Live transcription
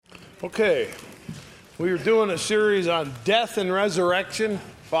Okay, we were doing a series on death and resurrection,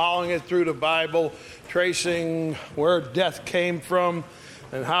 following it through the Bible, tracing where death came from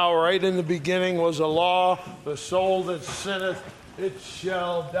and how right in the beginning was a law, the soul that sinneth, it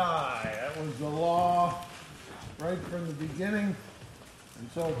shall die. That was the law right from the beginning. And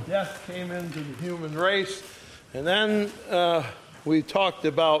so death came into the human race. And then we talked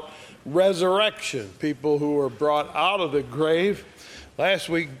about resurrection, people who were brought out of the grave. Last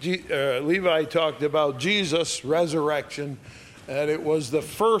week, Levi talked about Jesus' resurrection, that it was the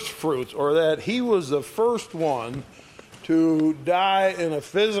first fruits, or that he was the first one to die in a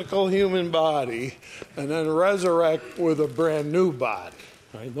physical human body and then resurrect with a brand new body.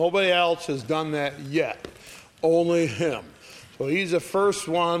 Right? Nobody else has done that yet, only him. So he's the first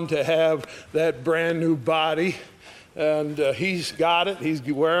one to have that brand new body, and he's got it. He's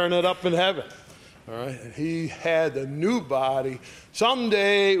wearing it up in heaven. All right, he had a new body.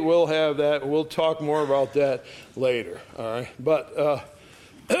 Someday we'll have that. We'll talk more about that later. All right, but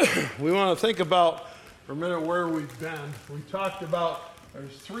we want to think about for a minute where we've been. We talked about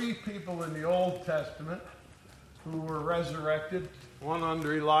there's three people in the Old Testament who were resurrected, one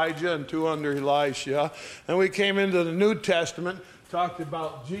under Elijah and two under Elisha. And we came into the New Testament, talked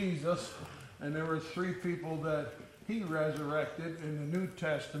about Jesus, and there were three people that he resurrected in the New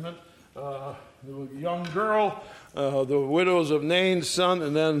Testament. The young girl, the widows of Nain's son,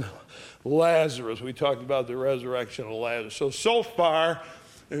 and then Lazarus. We talked about the resurrection of Lazarus. So far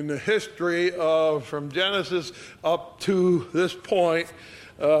in the history of from Genesis up to this point,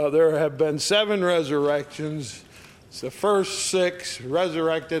 there have been 7 resurrections. It's the first 6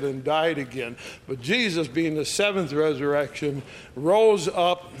 resurrected and died again. But Jesus, being the 7th resurrection, rose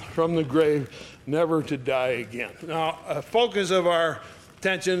up from the grave, never to die again. Now, a focus of our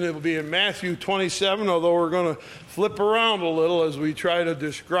attention, it will be in Matthew 27, although we're going to flip around a little as we try to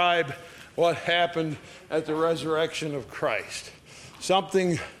describe what happened at the resurrection of Christ.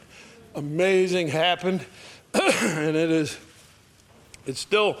 Something amazing happened, and it's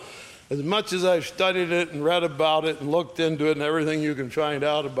still, as much as I've studied it and read about it and looked into it and everything you can find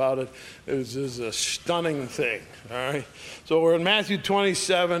out about it, is a stunning thing, all right? So we're in Matthew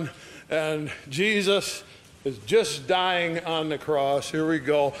 27, and Jesus is just dying on the cross. Here we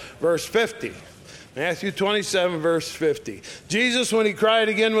go, verse 50. Matthew 27, verse 50. Jesus, when he cried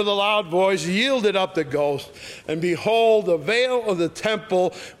again with a loud voice, yielded up the ghost. And behold, the veil of the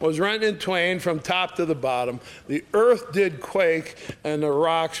temple was rent in twain from top to the bottom. The earth did quake, and the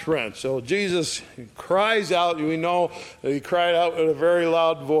rocks rent. So Jesus cries out. We know that he cried out with a very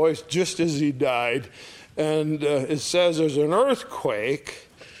loud voice just as he died. And it says there's an earthquake,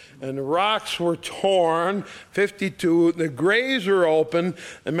 and the rocks were torn, 52, the graves were open,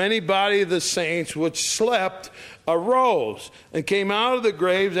 and many bodies of the saints which slept arose and came out of the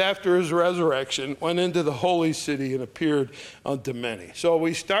graves after his resurrection, went into the holy city and appeared unto many. So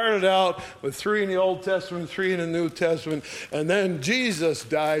we started out with 3 in the Old Testament, 3 in the New Testament, and then Jesus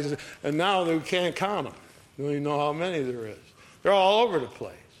dies, and now we can't count them. We don't even know how many there is. They're all over the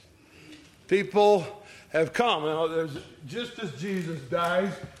place. People have come. Now, just as Jesus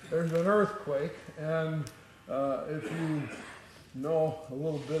dies, there's an earthquake, and if you know a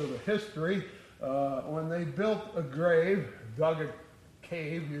little bit of the history, when they built a grave, dug a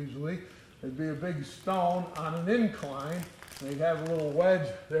cave usually, there'd be a big stone on an incline, and they'd have a little wedge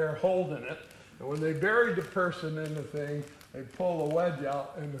there holding it, and when they buried the person in the thing, they'd pull the wedge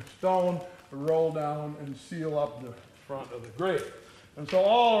out, and the stone would roll down and seal up the front of the grave. And so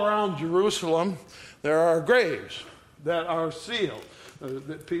all around Jerusalem, there are graves that are sealed.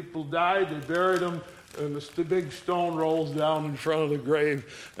 That people died, they buried them, and the big stone rolls down in front of the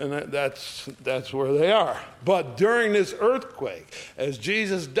grave, and that's where they are. But during this earthquake, as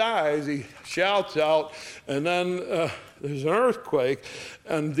Jesus dies, he shouts out, and then there's an earthquake,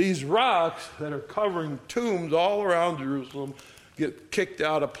 and these rocks that are covering tombs all around Jerusalem get kicked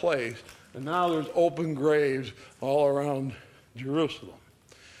out of place, and now there's open graves all around Jerusalem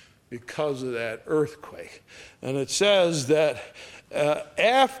because of that earthquake. And it says that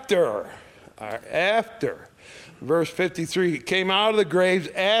after, verse 53, came out of the graves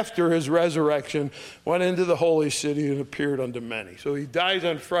after his resurrection, went into the holy city and appeared unto many. So he dies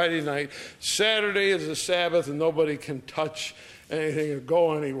on Friday night. Saturday is the Sabbath, and nobody can touch anything or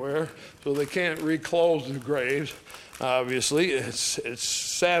go anywhere, so they can't reclose the graves. Obviously, it's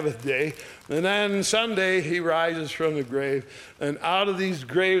Sabbath day. And then Sunday, he rises from the grave. And out of these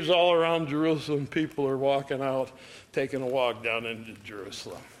graves all around Jerusalem, people are walking out, taking a walk down into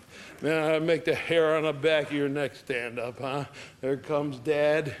Jerusalem. Man, I make the hair on the back of your neck stand up, huh? There comes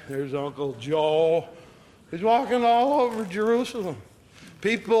Dad. There's Uncle Joe. He's walking all over Jerusalem.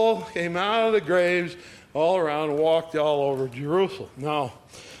 People came out of the graves all around and walked all over Jerusalem. Now,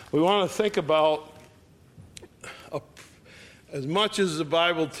 we want to think about as much as the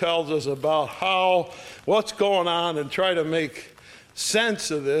Bible tells us about what's going on and try to make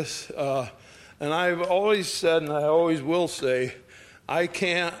sense of this. And I've always said, and I always will say, I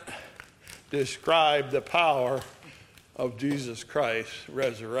can't describe the power of Jesus Christ's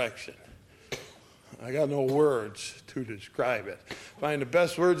resurrection. I got no words to describe it. Find the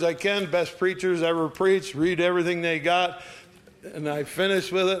best words I can, best preachers ever preached, read everything they got, and I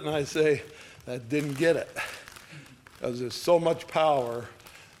finish with it and I say, that didn't get it. Because there's so much power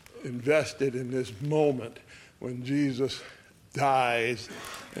invested in this moment when Jesus dies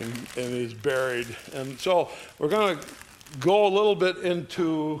and is buried. And so we're going to go a little bit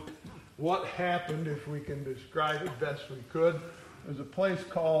into what happened, if we can describe it best we could. There's a place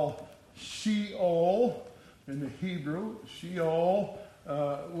called Sheol in the Hebrew, Sheol,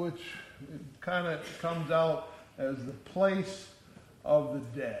 which kind of comes out as the place of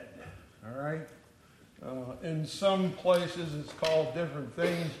the dead. All right? In some places it's called different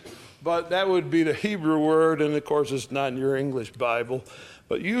things, but that would be the Hebrew word, and of course it's not in your English Bible,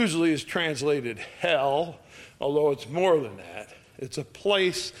 but usually it's translated hell, although it's more than that. It's a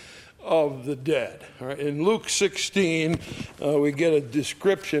place of the dead. All right? In Luke 16, we get a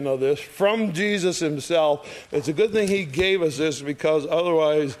description of this from Jesus himself. It's a good thing he gave us this, because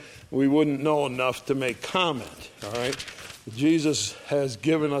otherwise we wouldn't know enough to make comment. All right? Jesus has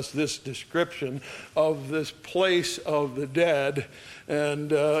given us this description of this place of the dead,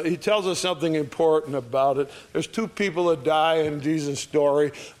 and he tells us something important about it. There's two people that die in Jesus'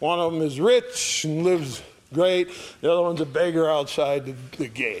 story. One of them is rich and lives great. The other one's a beggar outside the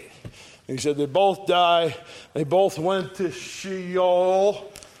gate. He said they both die. They both went to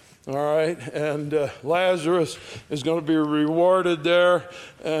Sheol. All right, and Lazarus is going to be rewarded there,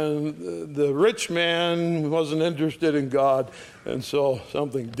 and the rich man wasn't interested in God, and so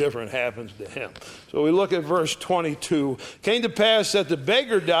something different happens to him. So we look at verse 22. Came to pass that the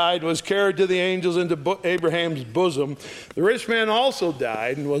beggar died, was carried to the angels into Abraham's bosom. The rich man also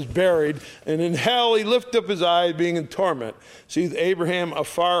died and was buried, and in hell he lifted up his eyes, being in torment, seeth Abraham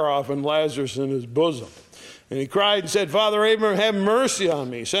afar off and Lazarus in his bosom. And he cried and said, Father Abraham, have mercy on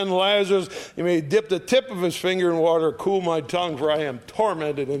me. Send Lazarus, he may dip the tip of his finger in water, cool my tongue, for I am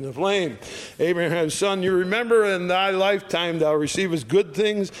tormented in the flame. Abraham, son, you remember in thy lifetime thou receivest good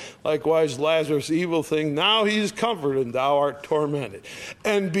things, likewise Lazarus evil thing. Now he is comforted, and thou art tormented.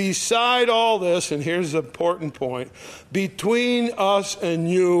 And beside all this, and here's the important point, between us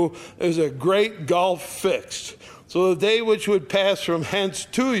and you is a great gulf fixed. So that they which would pass from hence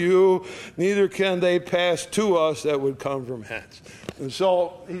to you, neither can they pass to us that would come from hence. And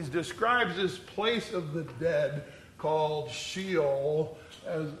so he describes this place of the dead called Sheol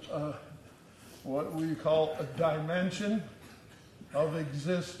as what we call a dimension of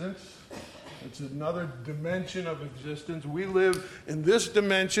existence. It's another dimension of existence. We live in this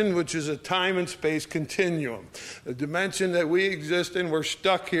dimension, which is a time and space continuum. The dimension that we exist in, we're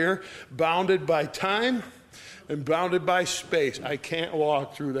stuck here, bounded by time and bounded by space. I can't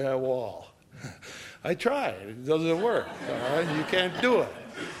walk through that wall. I tried. It doesn't work. All right? You can't do it.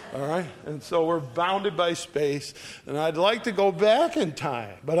 All right? And so we're bounded by space, and I'd like to go back in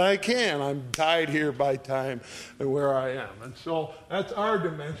time, but I can't. I'm tied here by time and where I am. And so that's our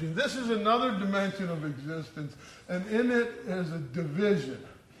dimension. This is another dimension of existence, and in it is a division,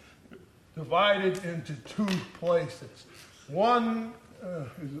 divided into two places. One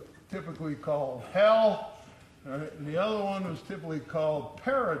is typically called hell, and the other one is typically called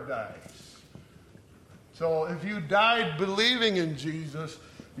paradise. So if you died believing in Jesus,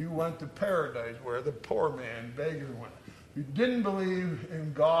 you went to paradise, where the poor man, beggar, went. If you didn't believe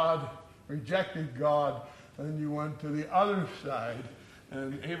in God, rejected God, then you went to the other side.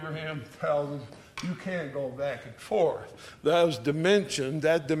 And Abraham tells us you can't go back and forth. That dimension,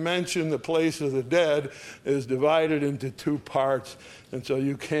 the place of the dead, is divided into two parts, and so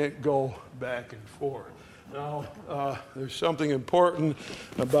you can't go back and forth. Now, there's something important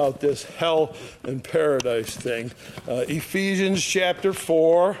about this hell and paradise thing. Ephesians chapter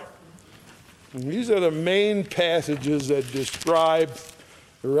 4. And these are the main passages that describe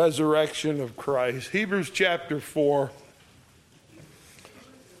the resurrection of Christ. Hebrews chapter 4.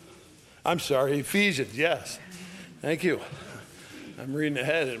 I'm sorry, Ephesians, yes. Thank you. I'm reading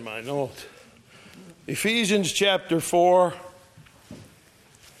ahead in my notes. Ephesians chapter 4.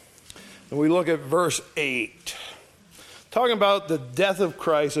 And we look at verse 8, talking about the death of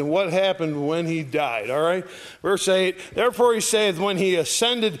Christ and what happened when he died, all right? Verse 8, therefore he saith, when he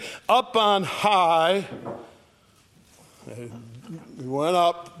ascended up on high, He went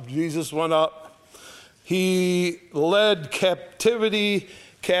up. Jesus went up. He led captivity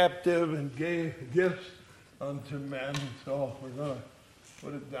captive and gave gifts unto men. So we're going to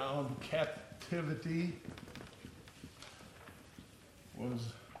put it down. Captivity was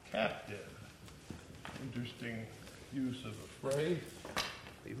captive. Interesting use of a phrase.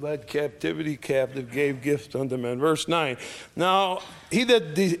 He led captivity captive, gave gifts unto men. Verse 9. Now, he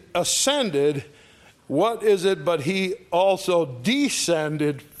that ascended, what is it but he also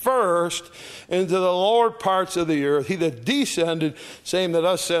descended first into the lower parts of the earth? He that descended, same that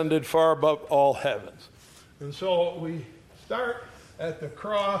ascended far above all heavens. And so we start at the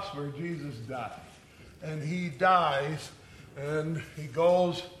cross where Jesus died. And he dies, and he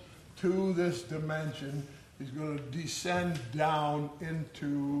goes to this dimension. He's going to descend down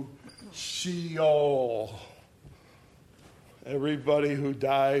into Sheol. Everybody who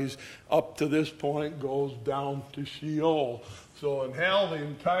dies up to this point goes down to Sheol. So in hell, the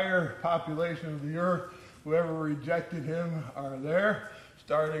entire population of the earth, whoever rejected him, are there,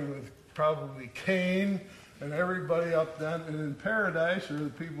 starting with probably Cain and everybody up then. And in paradise are the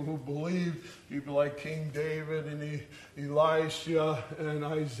people who believed, people like King David and Elisha and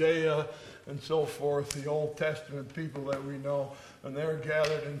Isaiah and so forth, the Old Testament people that we know. And they're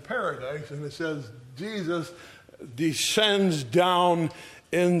gathered in paradise. And it says Jesus descends down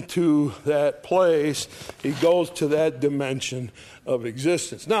into that place. He goes to that dimension of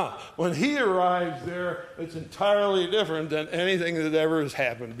existence. Now, when he arrives there, it's entirely different than anything that ever has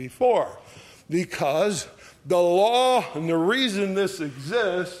happened before. Because the law and the reason this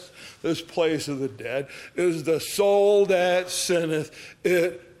exists, this place of the dead, is the soul that sinneth,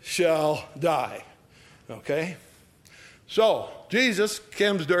 it shall die. Okay? So, Jesus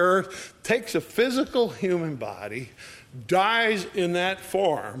comes to earth, takes a physical human body, dies in that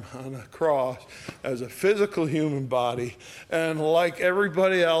form on a cross as a physical human body, and like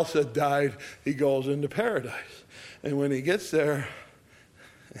everybody else that died, he goes into paradise. And when he gets there,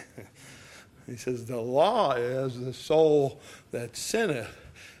 he says, the law is the soul that sinneth,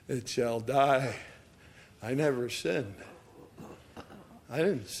 it shall die. I never sinned. I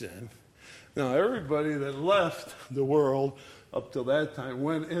didn't sin. Now, everybody that left the world up till that time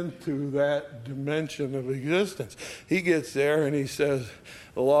went into that dimension of existence. He gets there and he says,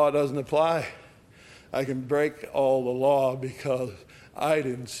 the law doesn't apply. I can break all the law because I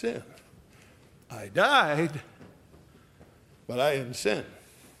didn't sin. I died, but I didn't sin.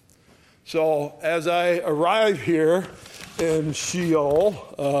 So as I arrive here in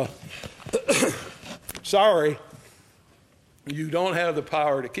Sheol, sorry, you don't have the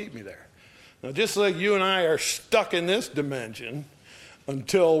power to keep me there. Now, just like you and I are stuck in this dimension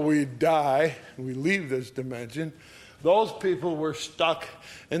until we die, we leave this dimension, those people were stuck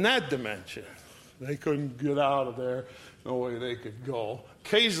in that dimension. They couldn't get out of there. No way they could go.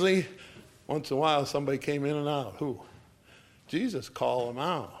 Occasionally, once in a while, somebody came in and out. Who? Jesus called them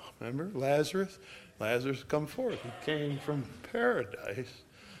out. Remember Lazarus? Lazarus come forth. He came from paradise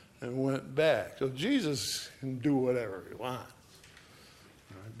and went back. So Jesus can do whatever he wants.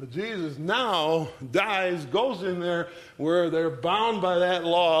 But Jesus now dies, goes in there where they're bound by that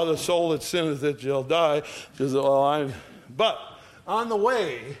law, the soul that sinneth it shall die. But on the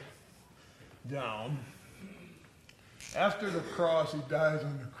way down, after the cross, he dies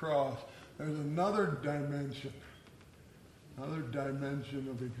on the cross, there's another dimension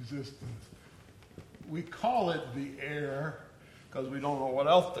of existence. We call it the air because we don't know what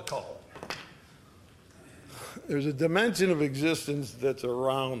else to call it. There's a dimension of existence that's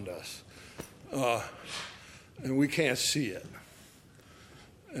around us, and we can't see it.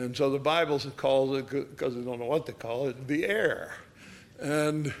 And so the Bible calls it, because we don't know what to call it, the air.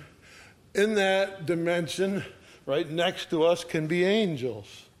 And in that dimension, right next to us can be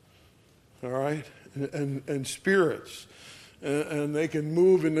angels, all right, and spirits. And they can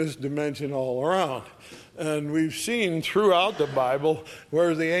move in this dimension all around. And we've seen throughout the Bible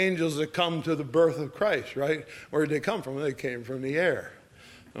where the angels that come to the birth of Christ, right? Where did they come from? They came from the air.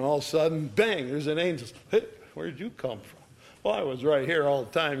 And all of a sudden, bang, there's an angel. Hey, where did you come from? Well, I was right here all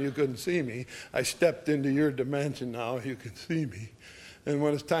the time. You couldn't see me. I stepped into your dimension now. You can see me. And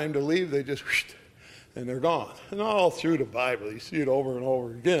when it's time to leave, they just whoosh, and they're gone. And all through the Bible, you see it over and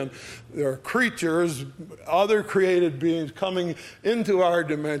over again. There are creatures, other created beings coming into our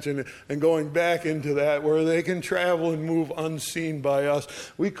dimension and going back into that where they can travel and move unseen by us.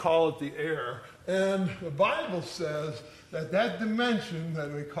 We call it the air. And the Bible says that that dimension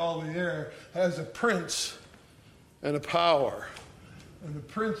that we call the air has a prince and a power. And the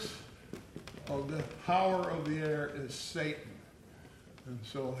prince of the power of the air is Satan. And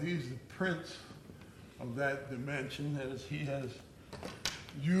so he's the prince of that dimension, as he has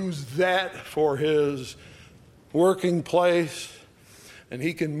used that for his working place, and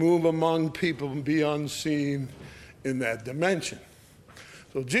he can move among people and be unseen in that dimension.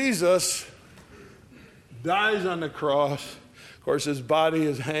 So Jesus dies on the cross. Of course, his body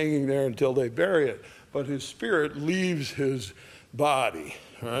is hanging there until they bury it, but his spirit leaves his body,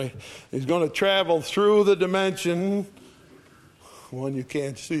 right? He's going to travel through the dimension, one you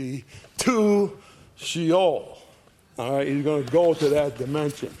can't see, to Sheol. All right, he's going to go to that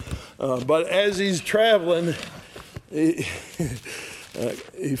dimension. But as he's traveling, in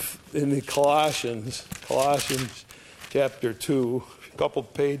the Colossians chapter 2, a couple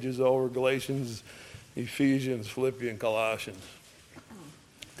pages over, Galatians, Ephesians, Philippians, Colossians,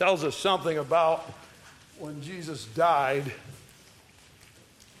 tells us something about when Jesus died.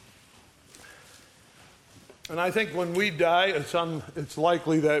 And I think when we die, it's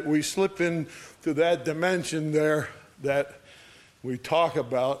likely that we slip into that dimension there that we talk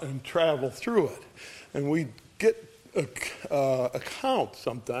about and travel through it. And we get accounts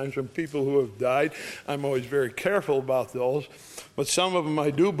sometimes from people who have died. I'm always very careful about those. But some of them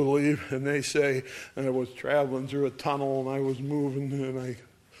I do believe, and they say, and I was traveling through a tunnel and I was moving and I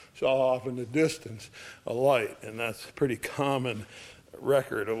saw off in the distance a light. And that's a pretty common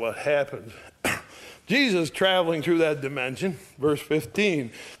record of what happens. Jesus traveling through that dimension, verse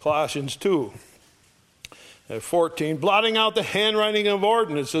 15, Colossians 2. 14, blotting out the handwriting of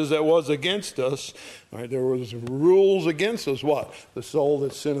ordinances that was against us. Right, there was rules against us. What? The soul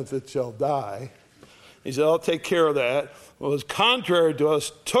that sinneth, it shall die. He said, I'll take care of that. What was contrary to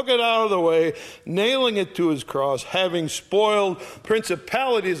us, took it out of the way, nailing it to his cross, having spoiled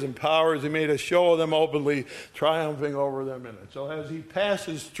principalities and powers, he made a show of them openly, triumphing over them in it. So as he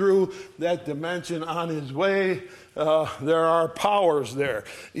passes through that dimension on his way, there are powers there,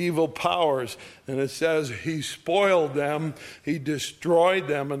 evil powers. And it says he spoiled them, he destroyed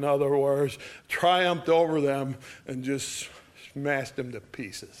them, in other words, triumphed over them, and just smashed them to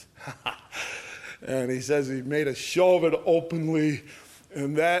pieces. And he says he made a show of it openly.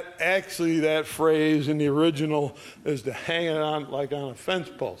 And that phrase in the original is to hang it on like on a fence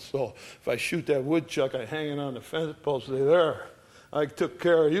post. So if I shoot that woodchuck, I hang it on the fence post. Say, there, I took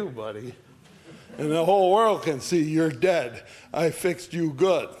care of you, buddy. And the whole world can see you're dead. I fixed you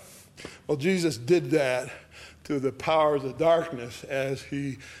good. Well, Jesus did that to the powers of darkness as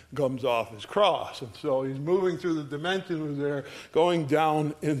he comes off his cross. And so he's moving through the dimensions there, going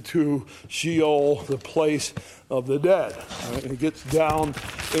down into Sheol, the place of the dead. Right? And he gets down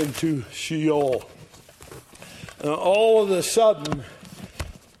into Sheol. And all of a sudden,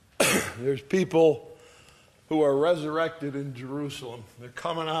 there's people who are resurrected in Jerusalem. They're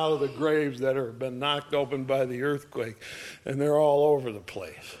coming out of the graves that have been knocked open by the earthquake, and they're all over the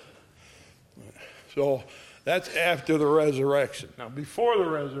place. So that's after the resurrection. Now, before the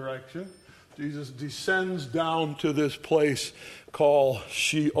resurrection, Jesus descends down to this place called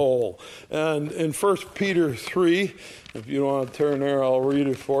Sheol. And in 1 Peter 3, if you don't want to turn there, I'll read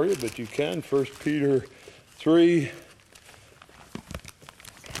it for you, but you can. 1 Peter 3,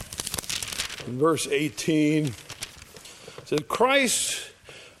 verse 18, it says, Christ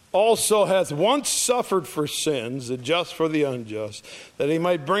also hath once suffered for sins, the just for the unjust, that he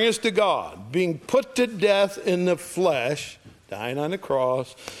might bring us to God, being put to death in the flesh, dying on the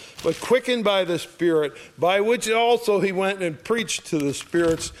cross, but quickened by the Spirit, by which also he went and preached to the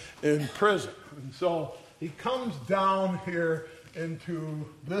spirits in prison. And so he comes down here into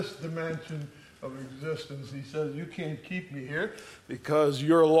this dimension of existence. He says, you can't keep me here because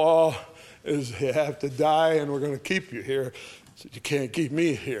your law is you have to die and we're going to keep you here. So you can't keep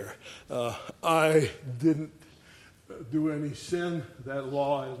me here. I didn't do any sin. That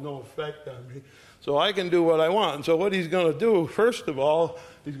law has no effect on me. So I can do what I want. And so what he's going to do, first of all,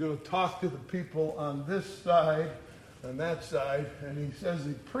 he's going to talk to the people on this side and that side. And he says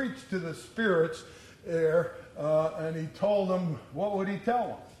he preached to the spirits there. And he told them, what would he tell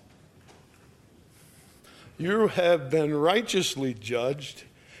them? You have been righteously judged.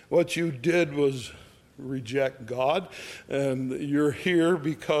 What you did was reject God, and you're here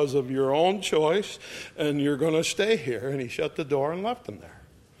because of your own choice, and you're going to stay here. And he shut the door and left them there.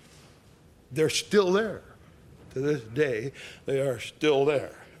 They're still there. To this day, they are still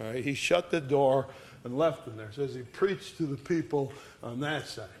there. Right? He shut the door and left them there. It says he preached to the people on that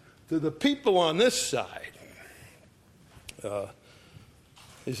side. To the people on this side,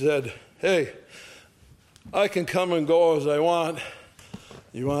 he said, hey, I can come and go as I want.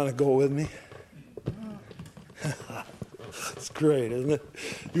 You want to go with me? It's great, isn't it?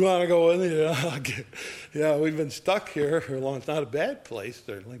 You want to go with me? yeah, we've been stuck here for a long time. It's not a bad place,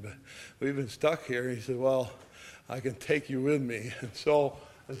 certainly, but we've been stuck here. He said, well, I can take you with me. And so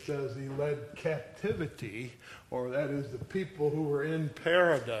it says he led captivity, or that is the people who were in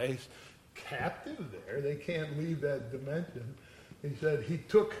paradise, captive there. They can't leave that dimension. He said he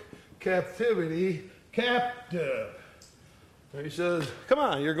took captivity captive. And he says, come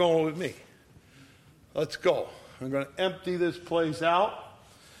on, you're going with me. Let's go. I'm going to empty this place out,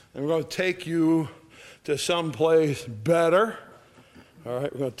 and we're going to take you to someplace better. All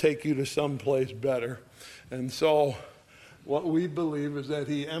right, we're going to take you to someplace better. And so what we believe is that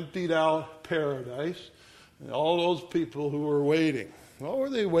he emptied out paradise, and all those people who were waiting. What were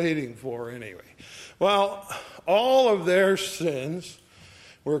they waiting for anyway? Well, all of their sins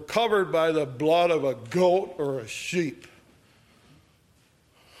were covered by the blood of a goat or a sheep,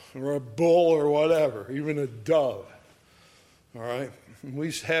 or a bull or whatever, even a dove. All right?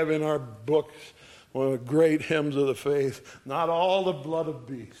 We have in our books one of the great hymns of the faith, not all the blood of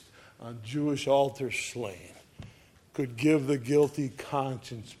beasts on Jewish altars slain could give the guilty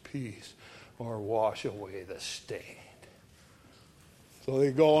conscience peace or wash away the stain. So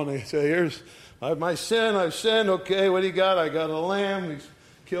they go and they say, here's my sin, I've sinned. Okay, what do you got? I got a lamb. We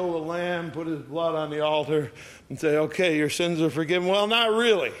kill the lamb, put his blood on the altar, and say, okay, your sins are forgiven. Well, not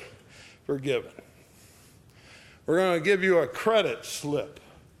really forgiven. We're going to give you a credit slip,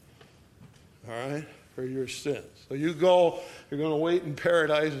 all right, for your sins. So you go, you're going to wait in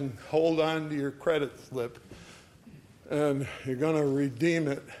paradise and hold on to your credit slip, and you're going to redeem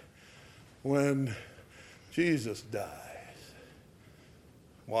it when Jesus dies.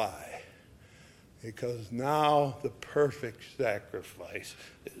 Why? Because now the perfect sacrifice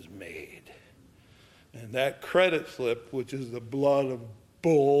is made. And that credit slip, which is the blood of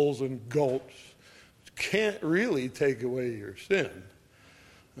bulls and goats, can't really take away your sin.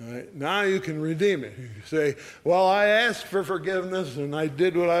 All right? Now you can redeem it. You say, well, I asked for forgiveness and I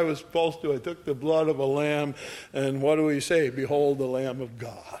did what I was supposed to. I took the blood of a lamb, and what do we say? Behold the Lamb of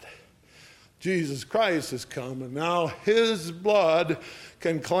God. Jesus Christ has come, and now his blood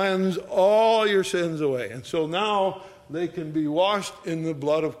can cleanse all your sins away. And so now they can be washed in the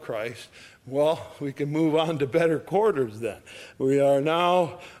blood of Christ. Well, we can move on to better quarters then. We are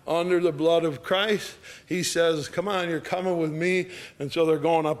now under the blood of Christ. He says, come on, you're coming with me. And so they're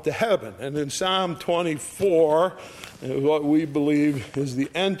going up to heaven. And in Psalm 24, what we believe is the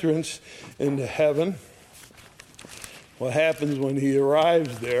entrance into heaven, what happens when he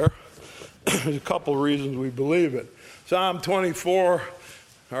arrives there. There's a couple of reasons we believe it. Psalm 24,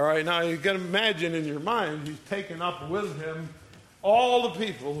 all right, now you can imagine in your mind, he's taken up with him all the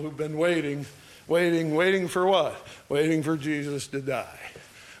people who've been waiting for what? Waiting for Jesus to die.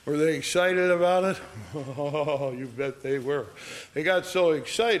 Were they excited about it? Oh, you bet they were. They got so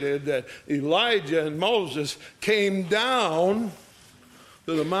excited that Elijah and Moses came down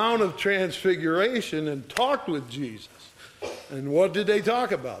to the Mount of Transfiguration and talked with Jesus. And what did they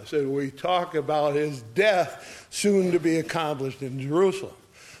talk about? They said, we talk about his death soon to be accomplished in Jerusalem.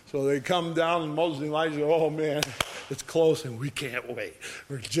 So they come down, and Moses and Elijah, oh man, it's close and we can't wait.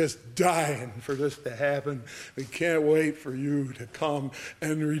 We're just dying for this to happen. We can't wait for you to come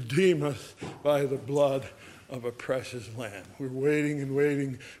and redeem us by the blood of a precious lamb. We're waiting and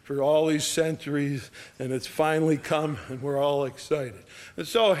waiting for all these centuries, and it's finally come, and we're all excited. And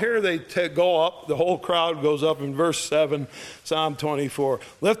so here they go up. The whole crowd goes up in verse 7, Psalm 24.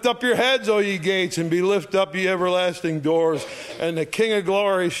 Lift up your heads, O ye gates, and be lift up, ye everlasting doors, and the King of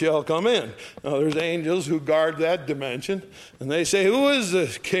glory shall come in. Now there's angels who guard that dimension, and they say, who is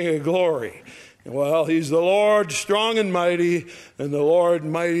this King of glory? Well, he's the Lord strong and mighty, and the Lord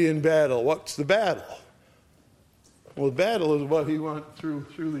mighty in battle. What's the battle? Well, the battle is what he went through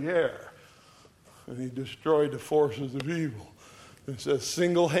the air. And he destroyed the forces of evil. It says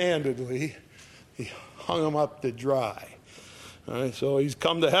single-handedly, he hung them up to dry. All right, so he's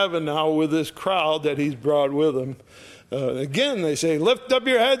come to heaven now with this crowd that he's brought with him. Again, they say, lift up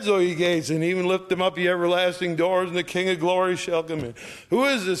your heads, O ye gates, and even lift them up, ye everlasting doors, and the King of glory shall come in. Who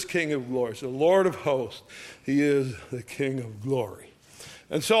is this King of glory? It's the Lord of hosts. He is the King of glory.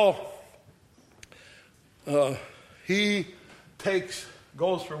 And so, he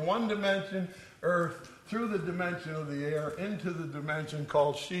goes from one dimension, earth, through the dimension of the air, into the dimension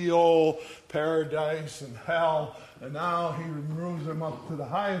called Sheol, paradise, and hell. And now he moves them up to the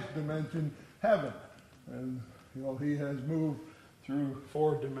highest dimension, heaven. And, he has moved through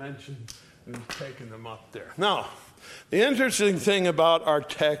 4 dimensions and has taken them up there. Now, the interesting thing about our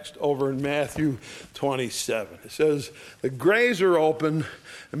text over in Matthew 27, it says, the graves are open,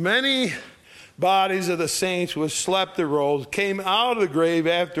 and many bodies of the saints which slept arose, came out of the grave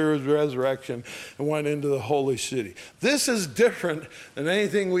after his resurrection, and went into the holy city. This is different than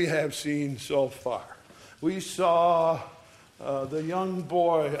anything we have seen so far. We saw the young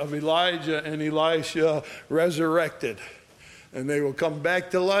boy of Elijah and Elisha resurrected. And they will come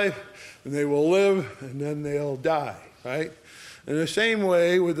back to life, and they will live, and then they'll die, right? In the same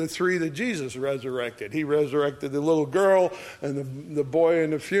way with the three that Jesus resurrected. He resurrected the little girl and the boy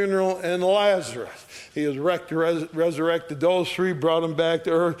in the funeral and Lazarus. He has resurrected those three, brought them back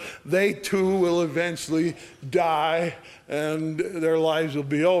to earth. They too will eventually die, and their lives will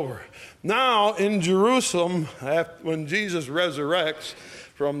be over. Now in Jerusalem, when Jesus resurrects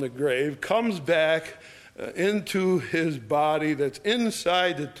from the grave, comes back into his body that's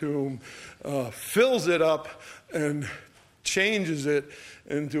inside the tomb, fills it up, and changes it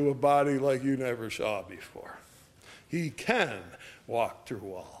into a body like you never saw before. He can walk through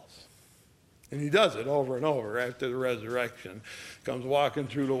walls. And he does it over and over after the resurrection. Comes walking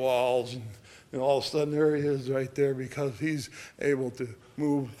through the walls, and all of a sudden there he is right there because he's able to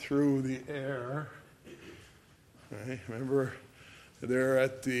move through the air. Right? Remember, they're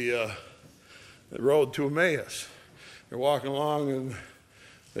at the road to Emmaus. They're walking along and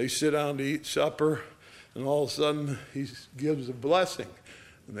they sit down to eat supper. And all of a sudden, he gives a blessing.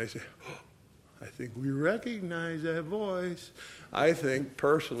 And they say, oh, I think we recognize that voice. I think,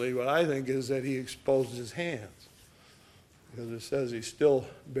 personally, what I think is that he exposed his hands. Because it says he still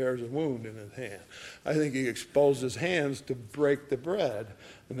bears a wound in his hand. I think he exposed his hands to break the bread.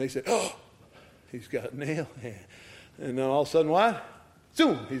 And they say, oh, he's got nail hands. And then all of a sudden, what?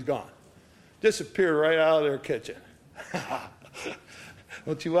 Zoom, he's gone. Disappeared right out of their kitchen.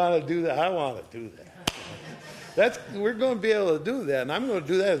 Don't you want to do that? I want to do that. We're going to be able to do that, and I'm going to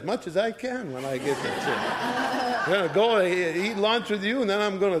do that as much as I can when I get there. I'm going to go eat lunch with you, and then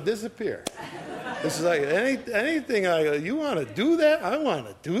I'm going to disappear. This is like anything you want to do that? I want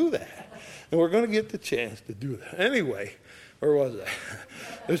to do that. And we're going to get the chance to do that. Anyway, where was I?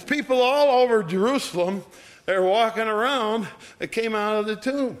 There's people all over Jerusalem that are walking around that came out of the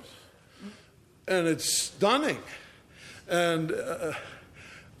tombs. And it's stunning. And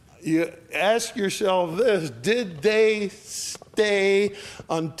you ask yourself this, did they stay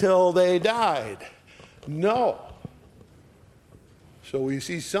until they died? No. So we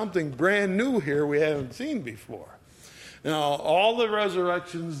see something brand new here we haven't seen before. Now, all the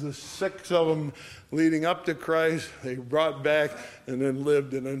resurrections, the 6 of them leading up to Christ, they brought back and then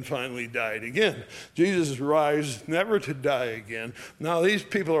lived and then finally died again. Jesus rise never to die again. Now these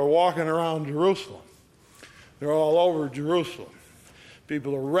people are walking around Jerusalem. They're all over Jerusalem.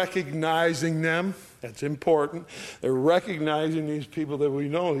 People are recognizing them. That's important. They're recognizing these people that we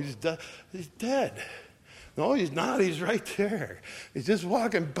know. He's dead. No, he's not. He's right there. He's just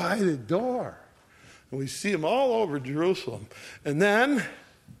walking by the door. And we see him all over Jerusalem. And then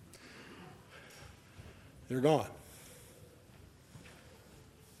they're gone.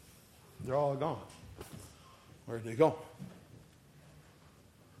 They're all gone. Where did they go?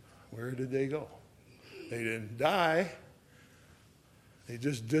 Where did they go? They didn't die. They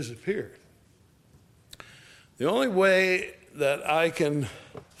just disappeared. The only way that I can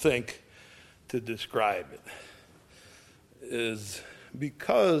think to describe it is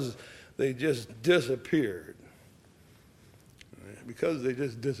because they just disappeared. Because they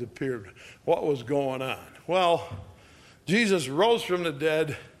just disappeared. What was going on? Well, Jesus rose from the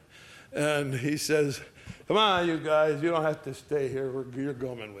dead, and he says, come on, you guys, you don't have to stay here. You're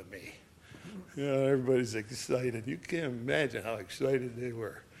coming with me. You know, everybody's excited. You can't imagine how excited they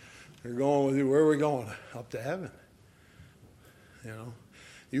were. They're going with you. Where are we going? Up to heaven. You know,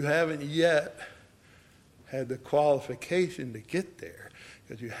 you haven't yet had the qualification to get there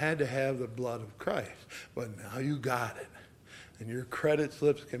because you had to have the blood of Christ. But now you got it. And your credit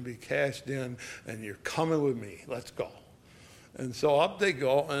slips can be cashed in, and you're coming with me. Let's go. And so up they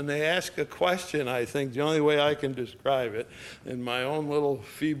go, and they ask a question, I think, the only way I can describe it in my own little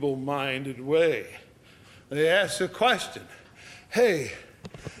feeble-minded way. They ask a question, hey,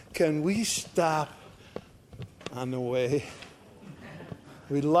 can we stop on the way?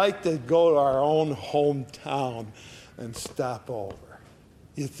 We'd like to go to our own hometown and stop over.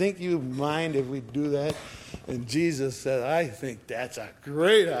 You think you'd mind if we do that? And Jesus said, I think that's a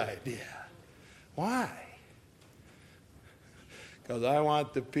great idea. Why? Because I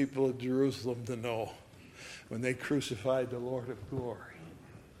want the people of Jerusalem to know when they crucified the Lord of glory,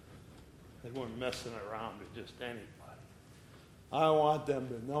 they weren't messing around with just anybody. I want them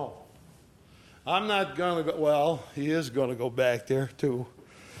to know. I'm not going to go, well, he is going to go back there too.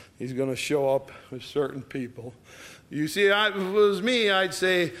 He's going to show up with certain people. You see, if it was me, I'd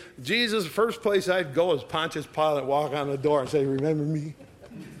say, Jesus, the first place I'd go is Pontius Pilate, walk on the door and say, remember me?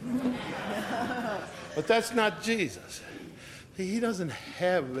 But that's not Jesus. He doesn't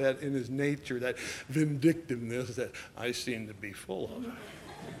have that in his nature, that vindictiveness that I seem to be full of.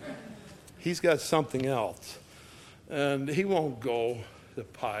 He's got something else. And he won't go to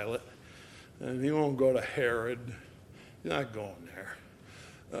Pilate, and he won't go to Herod. He's not going there.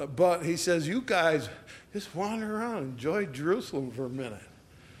 But he says, you guys just wander around, enjoy Jerusalem for a minute.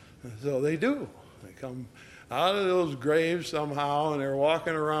 And so they do. They come out of those graves somehow, and they're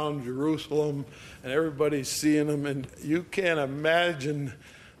walking around Jerusalem, and everybody's seeing them, and you can't imagine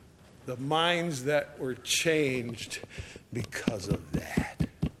the minds that were changed because of that.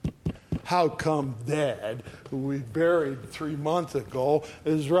 How come Dad, who we buried 3 months ago,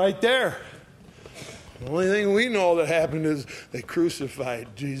 is right there? The only thing we know that happened is they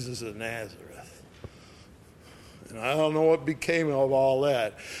crucified Jesus of Nazareth. And I don't know what became of all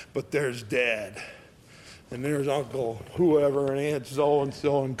that, but there's Dad. And there's Uncle whoever and Aunt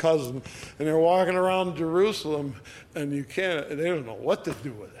so-and-so and cousin. And they're walking around Jerusalem, and they don't know what to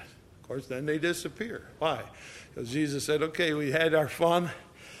do with it. Of course, then they disappear. Why? Because Jesus said, okay, we had our fun.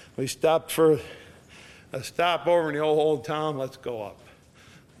 We stopped for a stop over in the old town. Let's go up.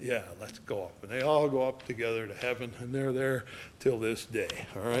 Yeah, let's go up. And they all go up together to heaven, and they're there till this day.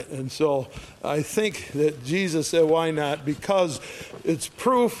 All right? And so I think that Jesus said, why not? Because it's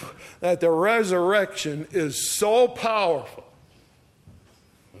proof that the resurrection is so powerful.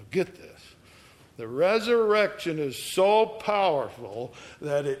 Well, get this. The resurrection is so powerful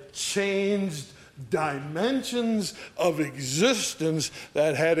that it changed dimensions of existence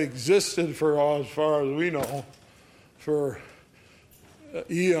that had existed for, as far as we know, for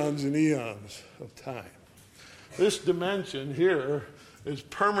eons and eons of time. This dimension here is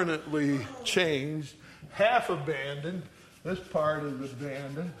permanently changed, half abandoned. This part is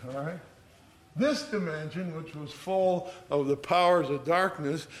abandoned, all right? This dimension, which was full of the powers of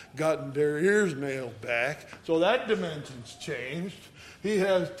darkness, gotten their ears nailed back. So that dimension's changed. He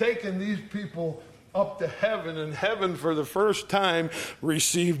has taken these people up to heaven, and heaven for the first time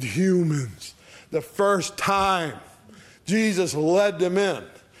received humans. The first time. Jesus led them in.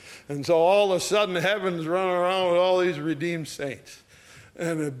 And so all of a sudden heaven's running around with all these redeemed saints.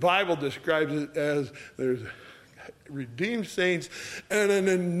 And the Bible describes it as there's redeemed saints and an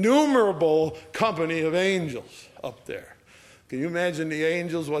innumerable company of angels up there. Can you imagine the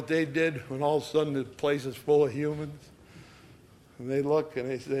angels, what they did when all of a sudden the place is full of humans? And they look and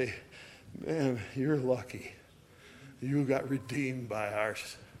they say, man, you're lucky. You got redeemed by our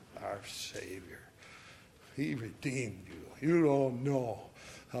Savior. He redeemed you. You don't know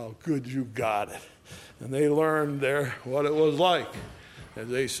how good you got it. And they learned there what it was like as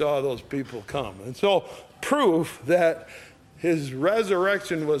they saw those people come. And so proof that his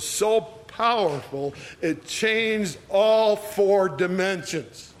resurrection was so powerful, it changed all 4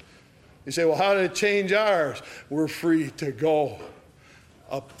 dimensions. You say, well, how did it change ours? We're free to go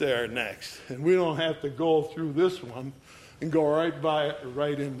up there next. And we don't have to go through this one and go right by it,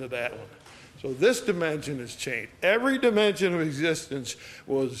 right into that one. So this dimension has changed. Every dimension of existence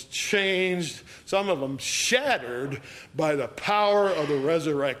was changed, some of them shattered by the power of the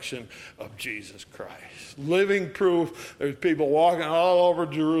resurrection of Jesus Christ. Living proof. There's people walking all over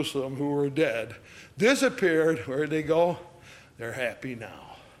Jerusalem who were dead, disappeared. Where'd they go? They're happy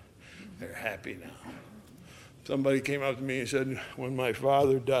now. They're happy now. Somebody came up to me and said, when my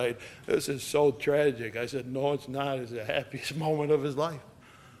father died, this is so tragic. I said, no, it's not. It's the happiest moment of his life.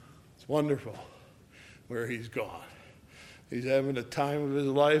 It's wonderful where he's gone. He's having the time of his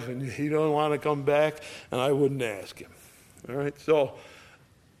life, and he don't want to come back, and I wouldn't ask him. All right? So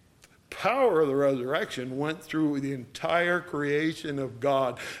power of the resurrection went through the entire creation of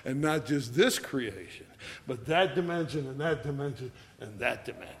God, and not just this creation, but that dimension and that dimension and that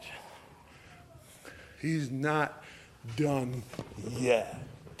dimension. He's not done yet.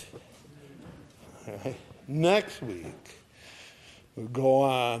 All right? Next week, we'll go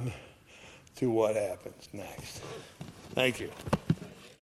on to what happens next. Thank you.